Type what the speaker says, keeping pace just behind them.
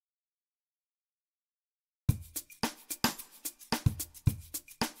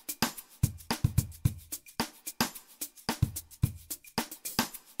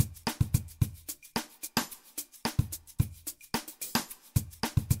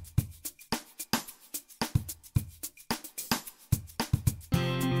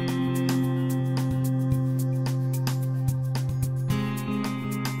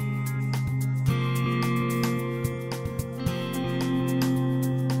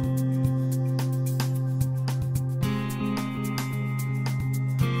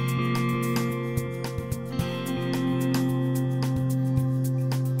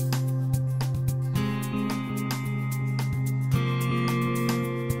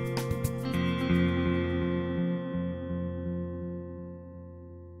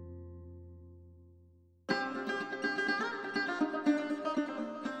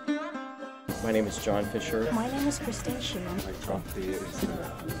My name is John Fisher. My name is Christine Shu.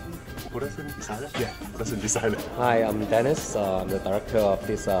 Production designer. Hi, I'm Dennis. I'm the director of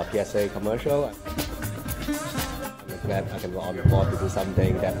this PSA commercial. I'm glad I can go on board to do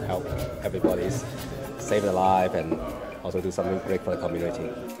something that helps everybody save their life and also do something great for the community.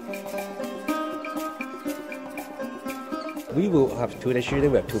 We will have two initiatives.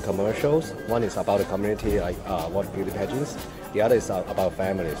 We have two commercials. One is about the community, like water beauty pageants. The other is about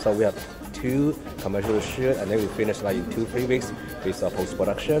family. So we have two commercials shoot, and then we finish like in 2-3 weeks with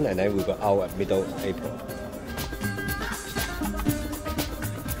post-production, and then we go out at middle April.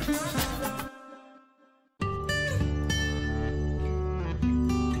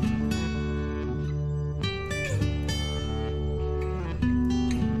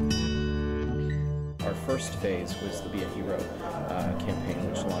 Our first phase was the Be a Hero campaign,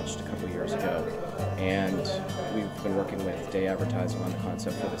 which launched a couple years ago, and we've been working with Advertisers on the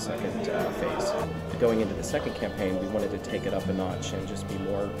concept for the second phase. Going into the second campaign, we wanted to take it up a notch and just be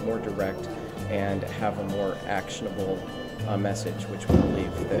more direct and have a more actionable message, which we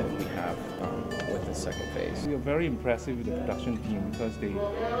believe that we have with the second phase. We are very impressed with the production team because they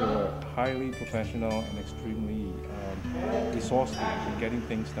were highly professional and extremely resourceful in getting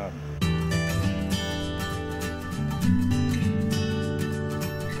things done.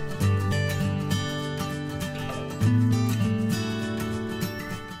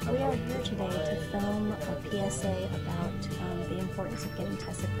 We are here today to film a PSA about the importance of getting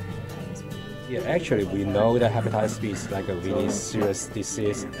tested for hepatitis B. Yeah, actually, we know that hepatitis B is like a really serious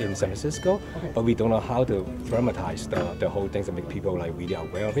disease in San Francisco, but we don't know how to dramatize the whole thing to make people like really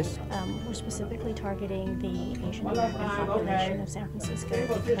aware of it. We're specifically targeting the Asian American population of San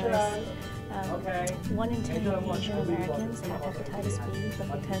Francisco because 1 in 10 Asian Americans have hepatitis B,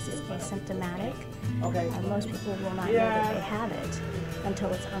 but because it's asymptomatic, most people will not know that they have it until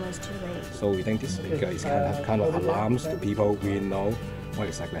it's almost too late. So we think this is kind of alarms to people. We know what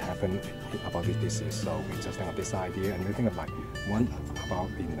exactly happened about this disease. So we just think of this idea, and we think of like one about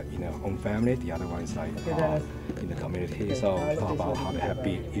in our own family, the other one is like in the community. So about how the Hep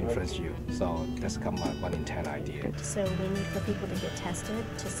B influence you. So that's come a 1 in 10 idea. So we need for people to get tested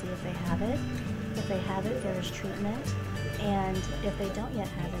to see if they have it. If they have it, there is treatment. And if they don't yet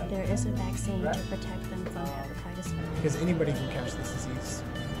have it, there is a vaccine to protect them from hepatitis B. Because anybody can catch this disease,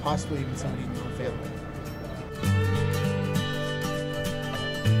 possibly even somebody in your family.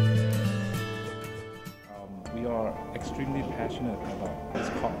 We are extremely passionate about this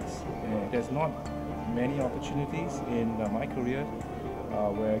cause. There's not many opportunities in my career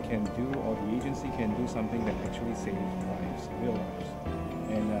where I can do, or the agency can do something that actually saves lives, real lives,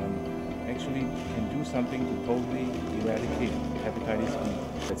 and actually can do something to totally eradicate hepatitis B.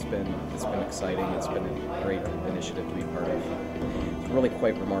 It's been exciting. It's been a great initiative to be part of. It's really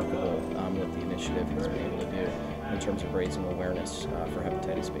quite remarkable what the initiative has been able to do in terms of raising awareness for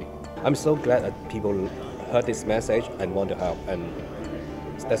hepatitis B. I'm so glad that people heard this message and want to help, and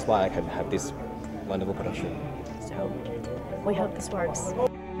that's why I can have this wonderful production. So we hope this works.